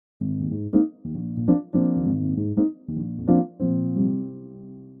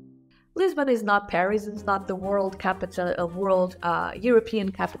Lisbon is not Paris, it's not the world capital,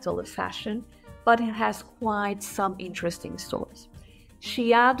 European capital of fashion, but it has quite some interesting stores.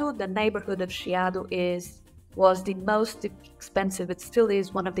 Chiado, the neighborhood of Chiado was the most expensive, it still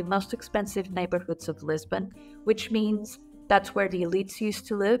is one of the most expensive neighborhoods of Lisbon, which means that's where the elites used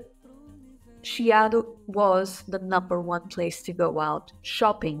to live. Chiado was the #1 place to go out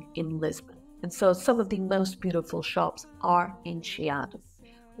shopping in Lisbon. And so some of the most beautiful shops are in Chiado.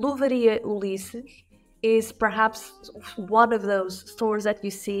 Louveria Ulisses is perhaps one of those stores that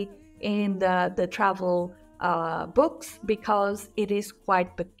you see in the travel books because it is quite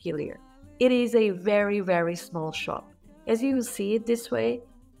peculiar. It is a very, very small shop. As you will see it this way,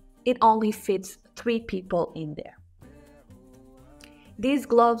 it only fits 3 people in there. These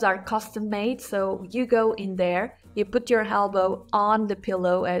gloves are custom made, so you go in there, you put your elbow on the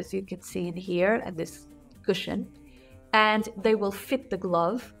pillow, as you can see in here, and this cushion, and they will fit the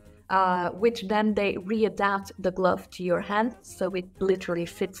glove, which then they readapt the glove to your hand, so it literally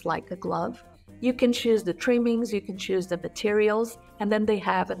fits like a glove. You can choose the trimmings, you can choose the materials, and then they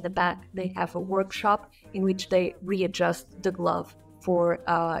have in the back, they have a workshop in which they readjust the glove for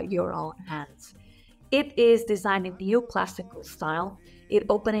your own hands. It is designed in neoclassical style. It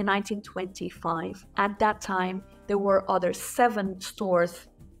opened in 1925. At that time, there were other 7 stores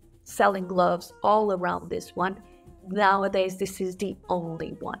selling gloves all around this one. Nowadays, this is the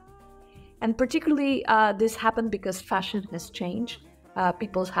only one. And particularly, this happened because fashion has changed.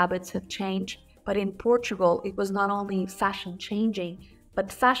 People's habits have changed. But in Portugal, it was not only fashion changing,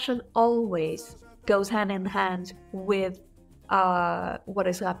 but fashion always goes hand in hand with what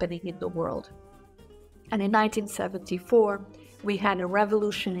is happening in the world. And in 1974, we had a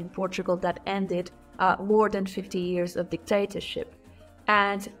revolution in Portugal that ended more than 50 years of dictatorship.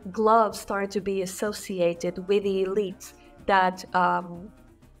 And gloves started to be associated with the elites that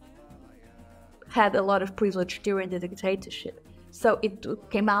had a lot of privilege during the dictatorship. So it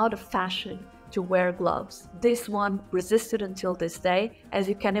came out of fashion to wear gloves. This one resisted until this day. As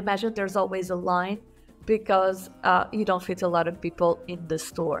you can imagine, there's always a line because you don't fit a lot of people in the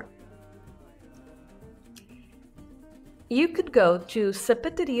store. You could go to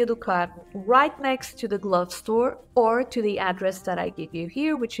Sapateria do Carmo right next to the glove store or to the address that I give you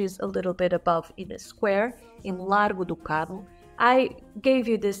here, which is a little bit above in a square in Largo do Carmo. I gave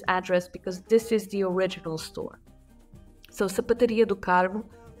you this address because this is the original store. So Sapateria do Carmo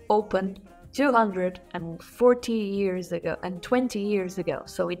opened 240 years ago and 20 years ago.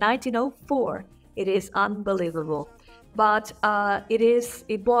 So in 1904, it is unbelievable. But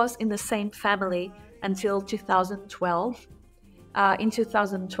it was in the same family until 2012. In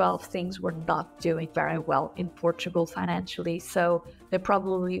 2012, things were not doing very well in Portugal financially, so they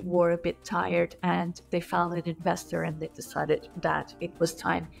probably were a bit tired and they found an investor and they decided that it was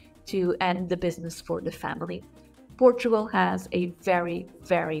time to end the business for the family. Portugal has a very,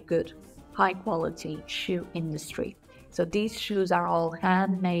 very good, high-quality shoe industry. So these shoes are all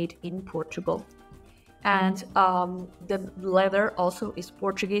handmade in Portugal. And the leather also is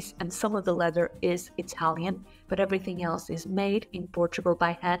Portuguese, and some of the leather is Italian, but everything else is made in Portugal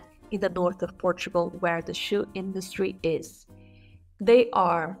by hand in the north of Portugal, where the shoe industry is. They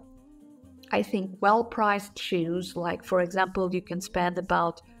are, I think, well-priced shoes. Like, for example, you can spend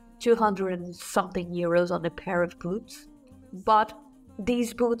about 200 and something euros on a pair of boots, but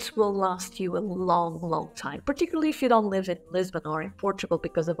these boots will last you a long, long time, particularly if you don't live in Lisbon or in Portugal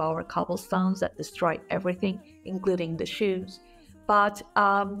because of our cobblestones that destroy everything, including the shoes. But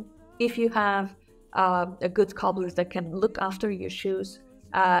if you have a good cobbler that can look after your shoes,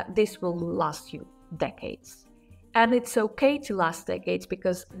 this will last you decades. And it's okay to last decades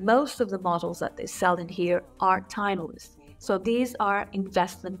because most of the models that they sell in here are timeless. So these are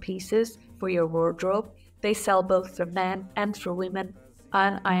investment pieces for your wardrobe. They sell both for men and for women,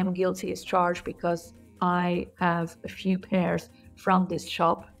 and I am guilty as charged because I have a few pairs from this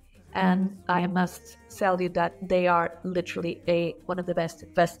shop, and I must tell you that they are literally one of the best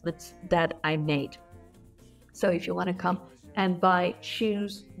investments that I made. So if you want to come and buy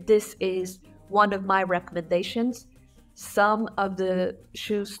shoes, this is one of my recommendations. Some of the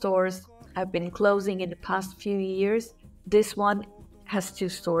shoe stores have been closing in the past few years. This one has 2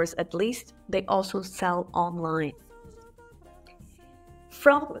 stores at least. They also sell online.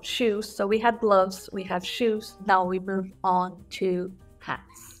 From shoes, so we had gloves, we have shoes, now we move on to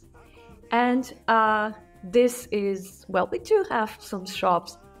hats. And this is, well, we do have some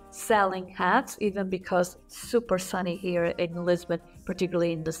shops selling hats, even because it's super sunny here in Lisbon,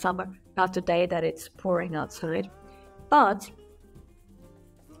 particularly in the summer, not today that it's pouring outside. But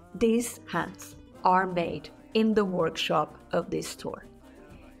these hats are made in the workshop of this store.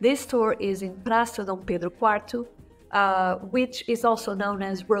 This store is in Praça Dom Pedro IV, which is also known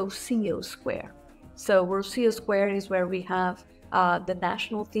as Rocio Square. So Rocio Square is where we have the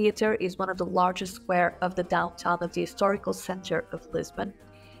National Theatre, is one of the largest square of the downtown of the historical center of Lisbon.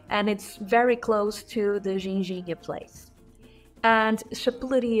 And it's very close to the Ginginha place. And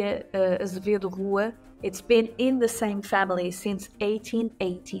Chapelaria Azevedo Rua, it's been in the same family since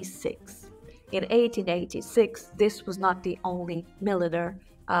 1886. In 1886, this was not the only milliner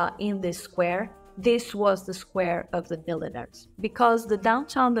in this square. This was the square of the milliners, because the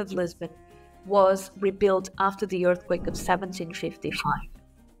downtown of Lisbon was rebuilt after the earthquake of 1755.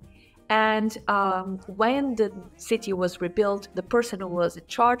 And when the city was rebuilt, the person who was in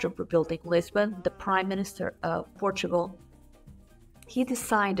charge of rebuilding Lisbon, the Prime Minister of Portugal, he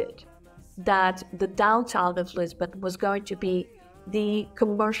decided that the downtown of Lisbon was going to be the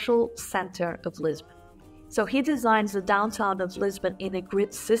commercial center of Lisbon. So he designs the downtown of Lisbon in a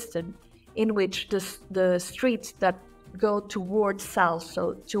grid system in which the streets that go towards south,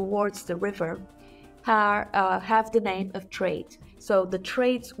 so towards the river, have the name of trade. So the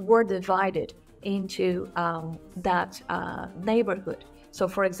trades were divided into that neighborhood. So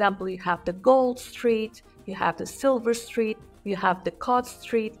for example, you have the Gold Street, you have the Silver Street, you have the Cod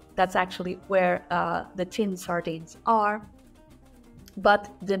Street. That's actually where the tin sardines are.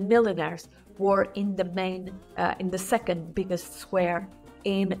 But the milliners were in the second biggest square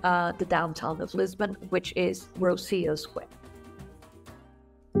in the downtown of Lisbon, which is Rocio Square.